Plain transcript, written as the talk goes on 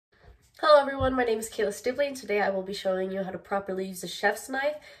Hello everyone, my name is Kayla Stibley and today I will be showing you how to properly use a chef's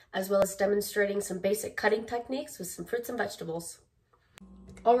knife as well as demonstrating some basic cutting techniques with some fruits and vegetables.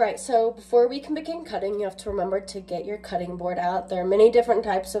 Alright, so before we can begin cutting, you have to remember to get your cutting board out. There are many different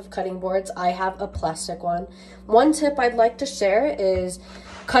types of cutting boards. I have a plastic one. One tip I'd like to share is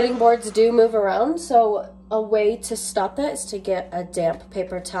cutting boards do move around, so a way to stop that is to get a damp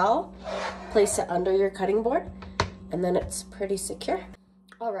paper towel, place it under your cutting board, and then it's pretty secure.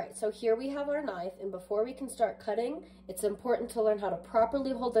 Alright, so here we have our knife, and before we can start cutting, it's important to learn how to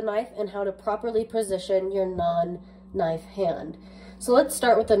properly hold the knife and how to properly position your non-knife hand. So let's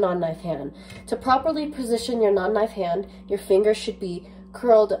start with the non-knife hand. To properly position your non-knife hand, your fingers should be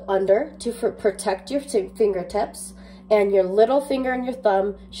curled under to protect your fingertips, and your little finger and your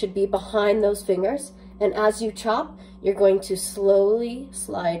thumb should be behind those fingers. And as you chop, you're going to slowly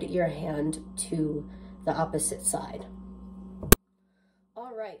slide your hand to the opposite side.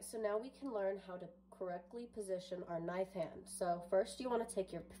 Alright, so now we can learn how to correctly position our knife hand. So first you want to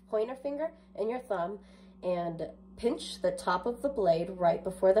take your pointer finger and your thumb and pinch the top of the blade right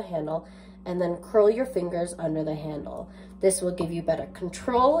before the handle, and then curl your fingers under the handle. This will give you better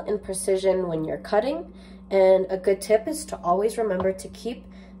control and precision when you're cutting, and a good tip is to always remember to keep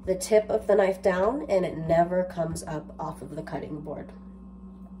the tip of the knife down and it never comes up off of the cutting board.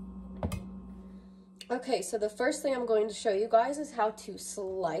 Okay, so the first thing I'm going to show you guys is how to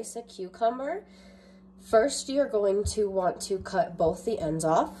slice a cucumber. First, you're going to want to cut both the ends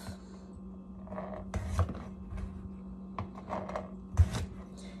off.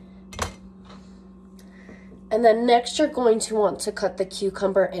 And then next, you're going to want to cut the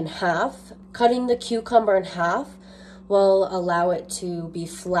cucumber in half. Cutting the cucumber in half will allow it to be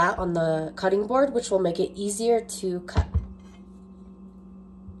flat on the cutting board, which will make it easier to cut.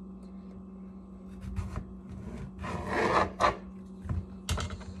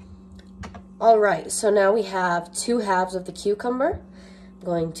 All right, so now we have two halves of the cucumber. I'm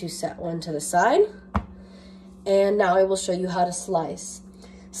going to set one to the side, and now I will show you how to slice.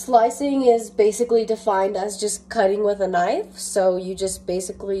 Slicing is basically defined as just cutting with a knife, so you just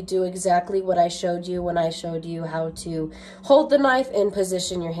basically do exactly what I showed you when I showed you how to hold the knife and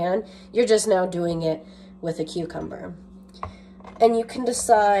position your hand. You're just now doing it with a cucumber. And you can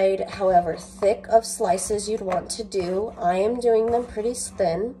decide however thick of slices you'd want to do. I am doing them pretty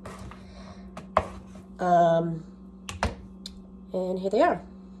thin. And here they are.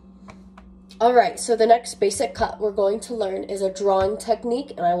 All right, so the next basic cut we're going to learn is a drawing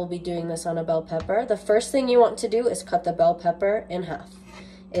technique, and I will be doing this on a bell pepper. The first thing you want to do is cut the bell pepper in half.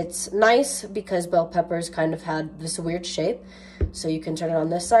 It's nice because bell peppers kind of had this weird shape, so you can turn it on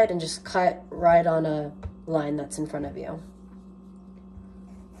this side and just cut right on a line that's in front of you.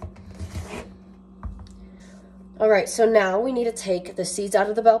 All right, so now we need to take the seeds out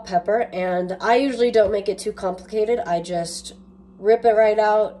of the bell pepper, and I usually don't make it too complicated. I just rip it right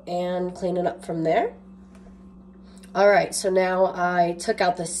out and clean it up from there. All right, so now I took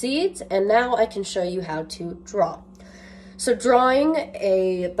out the seeds, and now I can show you how to draw. So drawing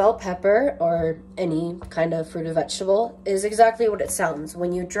a bell pepper or any kind of fruit or vegetable is exactly what it sounds.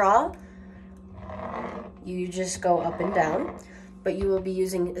 When you draw, you just go up and down, but you will be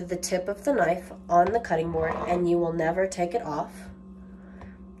using the tip of the knife on the cutting board, and you will never take it off.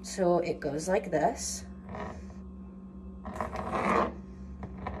 So it goes like this.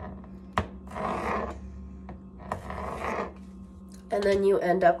 And then you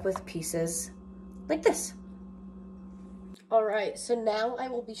end up with pieces like this. All right, so now I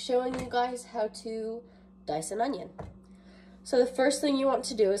will be showing you guys how to dice an onion. So the first thing you want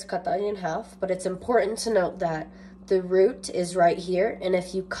to do is cut the onion in half, but it's important to note that the root is right here, and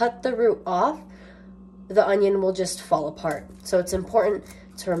if you cut the root off, the onion will just fall apart. So it's important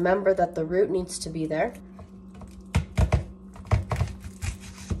to remember that the root needs to be there.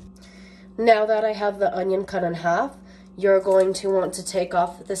 Now that I have the onion cut in half, you're going to want to take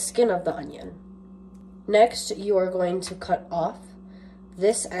off the skin of the onion. Next, you are going to cut off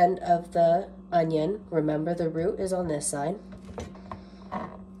this end of the onion. Remember, the root is on this side.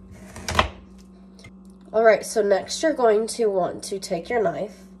 All right, so next you're going to want to take your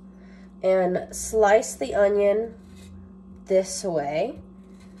knife and slice the onion this way,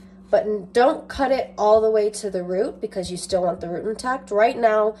 but don't cut it all the way to the root because you still want the root intact. Right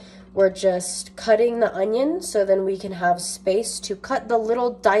now, we're just cutting the onion so then we can have space to cut the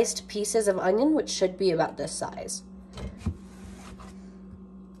little diced pieces of onion, which should be about this size.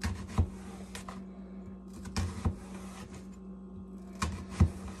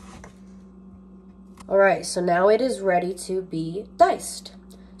 All right, so now it is ready to be diced.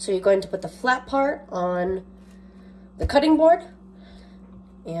 So you're going to put the flat part on the cutting board,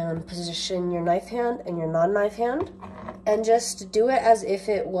 And position your knife hand and your non-knife hand, and just do it as if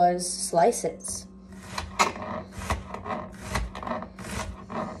it was slices.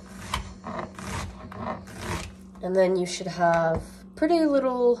 And then you should have pretty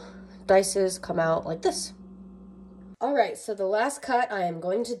little dices come out like this. All right, so the last cut I am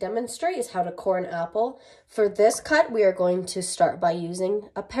going to demonstrate is how to core an apple. For this cut, we are going to start by using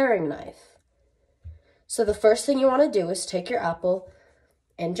a paring knife. So the first thing you want to do is take your apple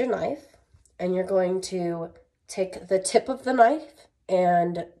and your knife, and you're going to take the tip of the knife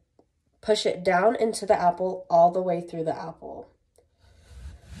and push it down into the apple all the way through the apple.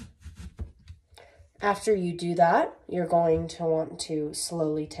 After you do that, you're going to want to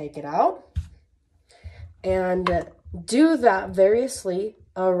slowly take it out and do that variously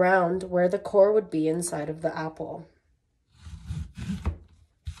around where the core would be inside of the apple.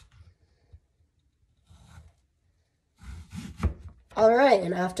 All right,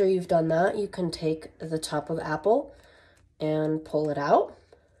 and after you've done that, you can take the top of the apple and pull it out.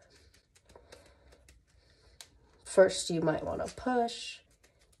 First, you might want to push.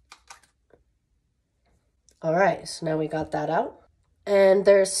 All right, so now we got that out. And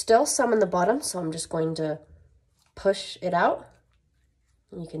there's still some in the bottom, so I'm just going to push it out.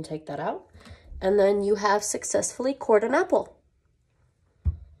 You can take that out. And then you have successfully cored an apple.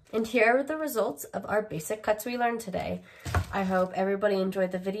 And here are the results of our basic cuts we learned today. I hope everybody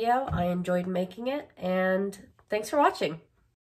enjoyed the video. I enjoyed making it, and thanks for watching.